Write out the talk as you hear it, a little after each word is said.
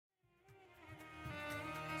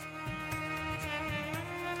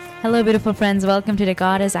Hello, beautiful friends. Welcome to the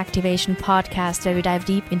Goddess Activation Podcast, where we dive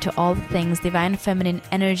deep into all things divine feminine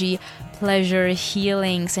energy, pleasure,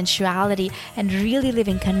 healing, sensuality, and really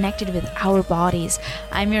living connected with our bodies.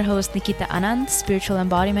 I'm your host, Nikita Anand, spiritual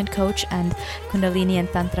embodiment coach and Kundalini and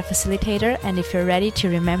Tantra facilitator. And if you're ready to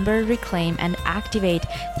remember, reclaim, and activate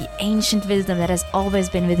the ancient wisdom that has always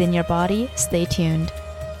been within your body, stay tuned.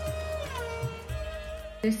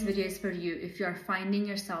 This video is for you if you are finding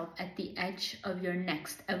yourself at the edge of your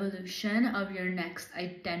next evolution, of your next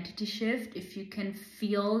identity shift, if you can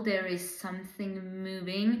feel there is something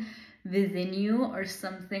moving within you or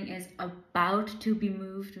something is about to be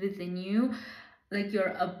moved within you, like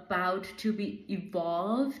you're about to be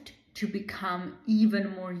evolved to become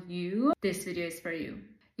even more you, this video is for you.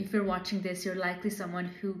 If you're watching this, you're likely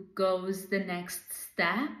someone who goes the next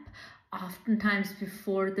step oftentimes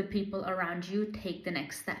before the people around you take the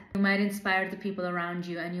next step. You might inspire the people around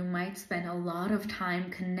you, and you might spend a lot of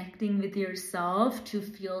time connecting with yourself to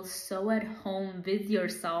feel so at home with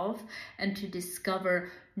yourself and to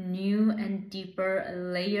discover new and deeper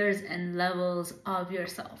layers and levels of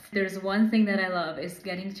yourself. There's one thing that I love is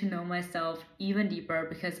getting to know myself even deeper,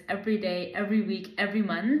 because every day, every week, every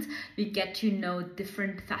month, we get to know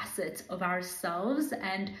different facets of ourselves,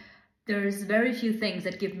 and there's very few things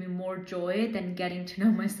that give me more joy than getting to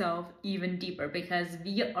know myself even deeper, because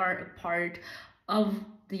we are a part of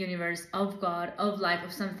the universe, of God, of life,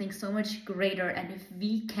 of something so much greater. And if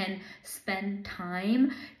we can spend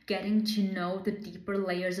time getting to know the deeper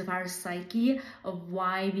layers of our psyche, of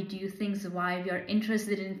why we do things, why we are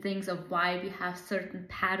interested in things, of why we have certain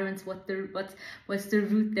patterns, what's the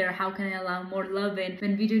root there, how can I allow more love in?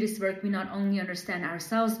 When we do this work, we not only understand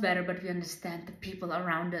ourselves better, but we understand the people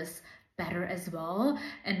around us better as well,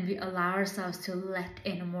 and we allow ourselves to let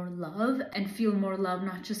in more love and feel more love,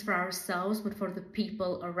 not just for ourselves but for the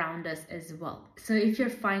people around us as well. So if you're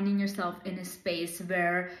finding yourself in a space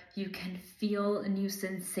where you can feel new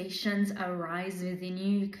sensations arise within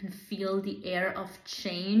you, you can feel the air of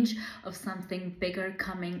change, of something bigger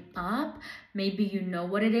coming up, maybe you know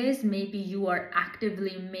what it is, maybe you are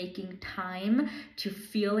actively making time to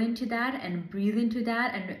feel into that and breathe into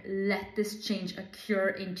that and let this change occur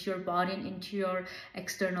into your body and into your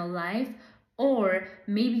external life. Or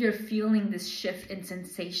maybe you're feeling this shift in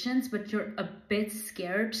sensations, but you're a bit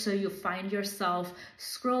scared, so you find yourself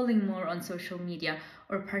scrolling more on social media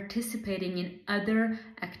or participating in other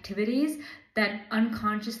activities that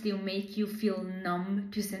unconsciously make you feel numb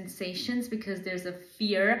to sensations because there's a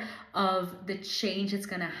fear of the change that's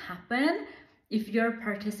gonna happen. If you're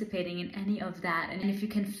participating in any of that, and if you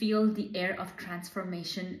can feel the air of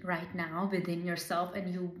transformation right now within yourself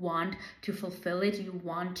and you want to fulfill it, you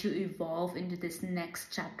want to evolve into this next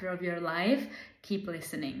chapter of your life, keep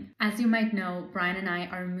listening. As you might know, Brian and I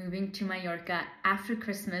are moving to Mallorca after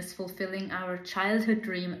Christmas, fulfilling our childhood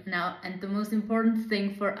dream now, and the most important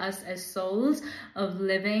thing for us as souls of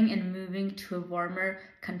living and moving to a warmer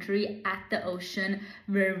country at the ocean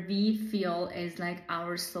where we feel is like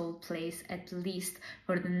our soul place, at least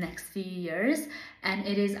for the next few years. And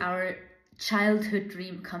it is our childhood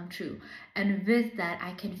dream come true. And with that,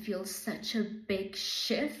 I can feel such a big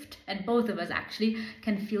shift, and both of us actually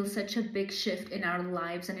can feel such a big shift in our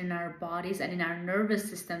lives and in our bodies and in our nervous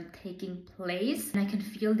system taking place. And I can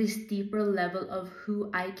feel this deeper level of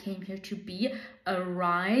who I came here to be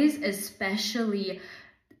arise, especially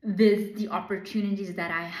with the opportunities that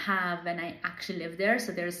I have when I actually live there.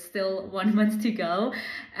 So there's still 1 month to go,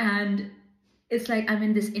 and it's like I'm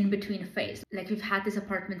in this in-between phase. Like, we've had this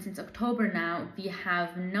apartment since October now. We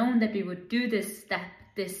have known that we would do this step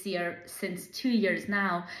this year since 2 years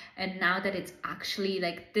now. And now that it's actually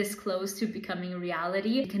like this close to becoming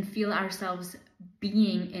reality, we can feel ourselves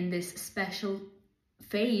being in this special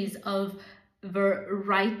phase of we're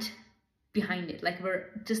right behind it. Like, we're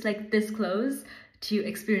just like this close to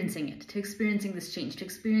experiencing it, to experiencing this change, to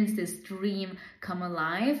experience this dream come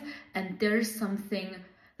alive. And there's something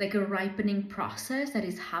like a ripening process that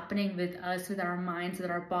is happening with us, with our minds, with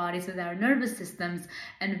our bodies, with our nervous systems.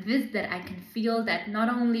 And with that, I can feel that not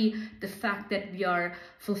only the fact that we are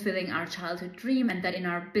fulfilling our childhood dream and that in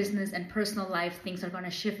our business and personal life, things are going to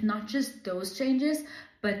shift, not just those changes,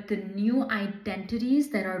 but the new identities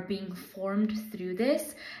that are being formed through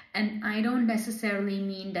this. And I don't necessarily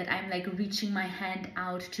mean that I'm like reaching my hand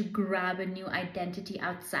out to grab a new identity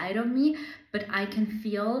outside of me, but I can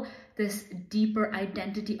feel this deeper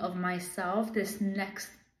identity of myself, this next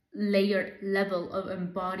layered level of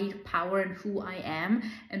embodied power and who I am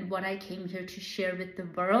and what I came here to share with the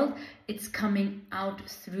world. It's coming out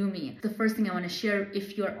through me. The first thing I want to share,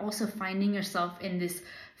 if you're also finding yourself in this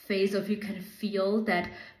phase of you can feel that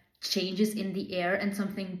changes in the air and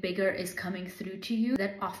something bigger is coming through to you,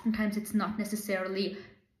 that oftentimes it's not necessarily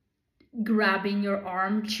grabbing your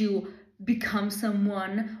arm to become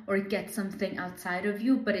someone or get something outside of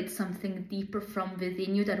you, but it's something deeper from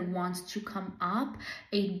within you that wants to come up,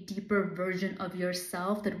 a deeper version of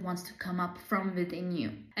yourself that wants to come up from within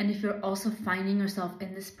you. And if you're also finding yourself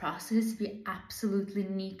in this process, we absolutely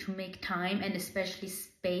need to make time and especially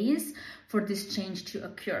space for this change to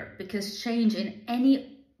occur, because change in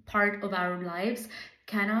any part of our lives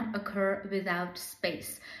cannot occur without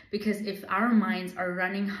space. Because if our minds are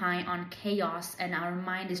running high on chaos and our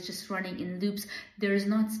mind is just running in loops, there is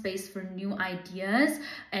not space for new ideas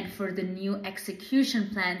and for the new execution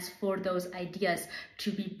plans for those ideas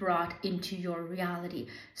to be brought into your reality.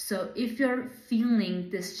 So if you're feeling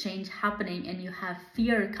this change happening and you have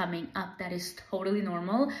fear coming up, that is totally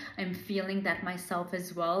normal. I'm feeling that myself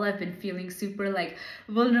as well. I've been feeling super like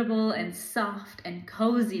vulnerable and soft and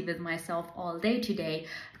cozy with myself all day today,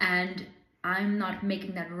 and I'm not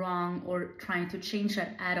making that wrong or trying to change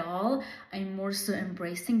that at all. I'm more so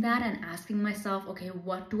embracing that and asking myself, okay,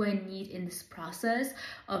 what do I need in this process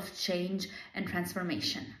of change and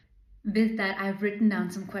transformation? With that, I've written down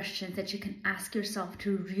some questions that you can ask yourself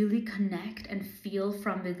to really connect and feel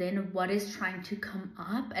from within what is trying to come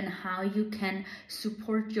up and how you can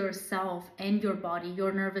support yourself and your body,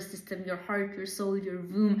 your nervous system, your heart, your soul, your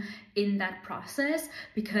womb in that process,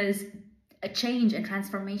 because a change and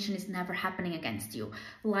transformation is never happening against you.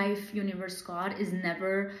 Life, universe, God is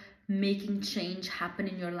never making change happen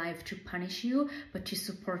in your life to punish you, but to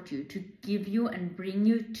support you, to give you and bring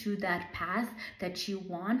you to that path that you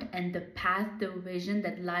want and the path, the vision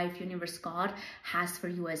that life, universe, God has for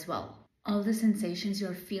you as well. All the sensations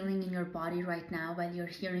you're feeling in your body right now while you're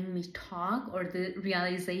hearing me talk, or the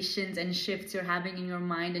realizations and shifts you're having in your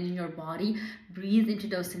mind and in your body, breathe into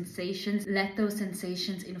those sensations. Let those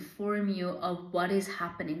sensations inform you of what is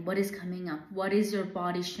happening, what is coming up, what is your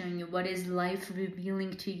body showing you, what is life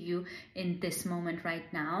revealing to you in this moment right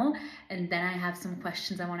now. And then I have some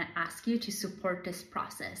questions I want to ask you to support this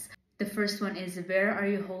process. The first one is, where are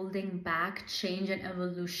you holding back change and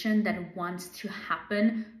evolution that wants to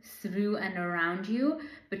happen through and around you,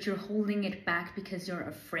 but you're holding it back because you're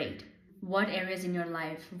afraid? What areas in your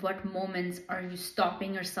life, what moments are you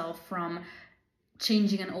stopping yourself from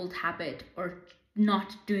changing an old habit or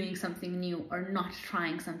not doing something new or not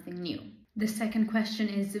trying something new? The second question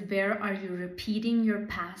is, where are you repeating your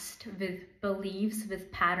past with beliefs,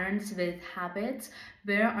 with patterns, with habits?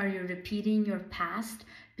 Where are you repeating your past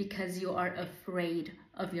because you are afraid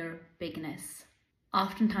of your bigness?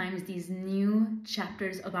 Oftentimes, these new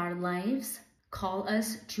chapters of our lives call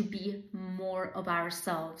us to be more of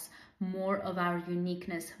ourselves, more of our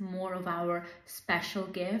uniqueness, more of our special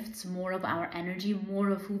gifts, more of our energy, more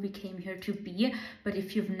of who we came here to be. But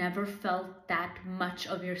if you've never felt that much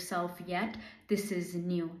of yourself yet, this is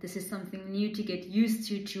new. This is something new to get used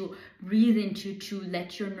to breathe into, to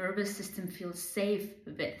let your nervous system feel safe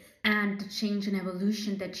with. And the change and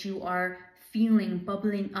evolution that you are feeling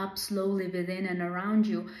bubbling up slowly within and around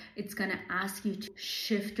you, it's going to ask you to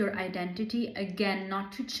shift your identity again,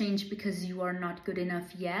 not to change because you are not good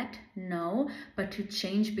enough yet, no, but to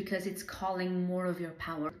change because it's calling more of your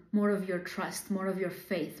power, more of your trust, more of your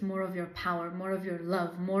faith, more of your power, more of your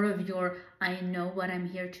love, more of your I know what I'm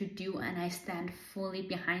here to do and I stand fully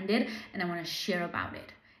behind it and I want to share about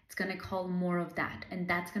it. It's going to call more of that, and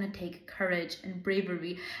that's going to take courage and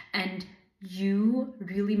bravery and you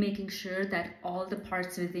really making sure that all the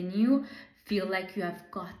parts within you feel like you have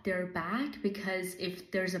got their back. Because if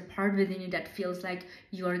there's a part within you that feels like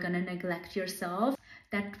you are going to neglect yourself,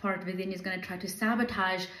 that part within you is going to try to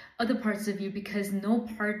sabotage other parts of you, because no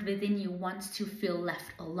part within you wants to feel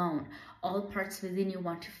left alone. All parts within you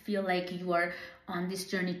want to feel like you are on this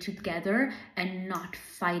journey together and not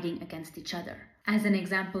fighting against each other. As an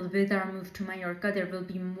example, with our move to Mallorca, there will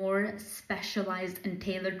be more specialized and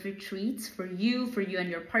tailored retreats for you and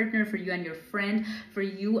your partner, for you and your friend, for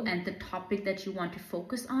you and the topic that you want to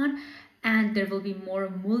focus on. And there will be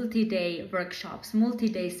more multi-day workshops,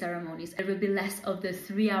 multi-day ceremonies. There will be less of the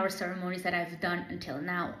 3-hour ceremonies that I've done until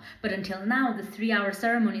now. But until now, the 3-hour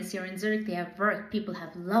ceremonies here in Zurich, they have worked. People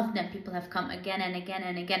have loved them. People have come again and again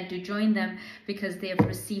and again to join them because they have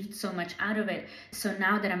received so much out of it. So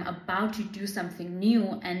now that I'm about to do something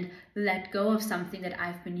new and let go of something that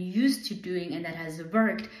I've been used to doing and that has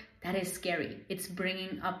worked, that is scary. It's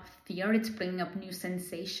bringing up fear. It's bringing up new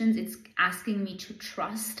sensations. It's asking me to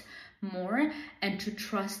trust more, and to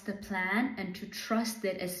trust the plan and to trust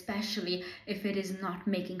it, especially if it is not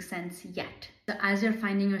making sense yet. So as you're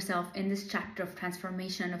finding yourself in this chapter of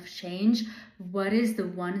transformation, of change, what is the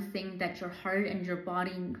one thing that your heart and your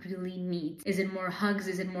body really needs? Is it more hugs?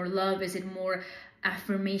 Is it more love? Is it more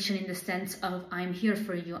affirmation in the sense of I'm here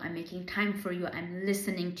for you, I'm making time for you, I'm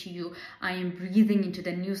listening to you, I am breathing into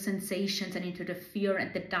the new sensations and into the fear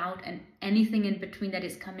and the doubt and anything in between that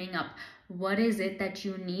is coming up? What is it that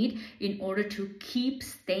you need in order to keep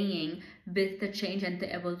staying with the change and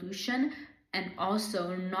the evolution, and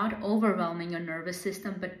also not overwhelming your nervous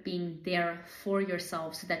system, but being there for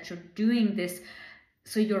yourself, so that you're doing this,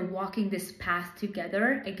 so you're walking this path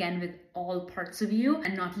together, again, with all parts of you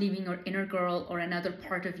and not leaving your inner girl or another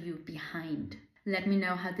part of you behind. Let me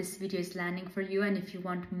know how this video is landing for you, and if you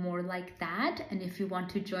want more like that, and if you want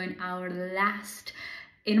to join our last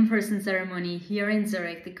in-person ceremony here in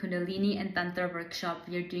Zurich, the Kundalini and Tantra workshop.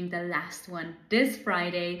 We are doing the last one this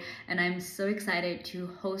Friday, and I'm so excited to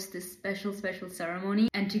host this special ceremony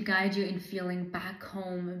and to guide you in feeling back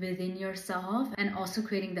home within yourself, and also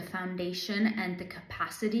creating the foundation and the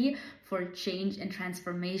capacity for change and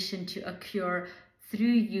transformation to occur through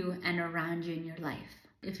you and around you in your life.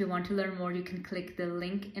 If you want to learn more, you can click the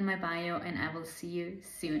link in my bio, and I will see you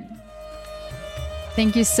soon.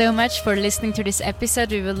 Thank you so much for listening to this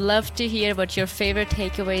episode. We would love to hear what your favorite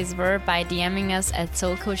takeaways were by DMing us at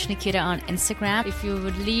Soul Coach Nikita on Instagram. If you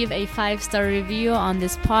would leave a 5-star review on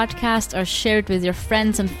this podcast or share it with your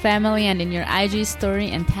friends and family and in your IG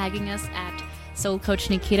story and tagging us at Soul Coach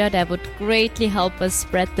Nikita, that would greatly help us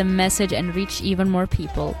spread the message and reach even more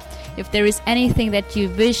people. If there is anything that you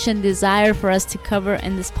wish and desire for us to cover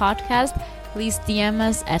in this podcast, please DM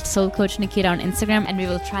us at Soul Coach Nikita on Instagram, and we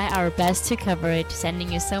will try our best to cover it.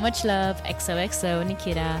 Sending you so much love. XOXO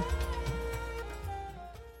Nikita.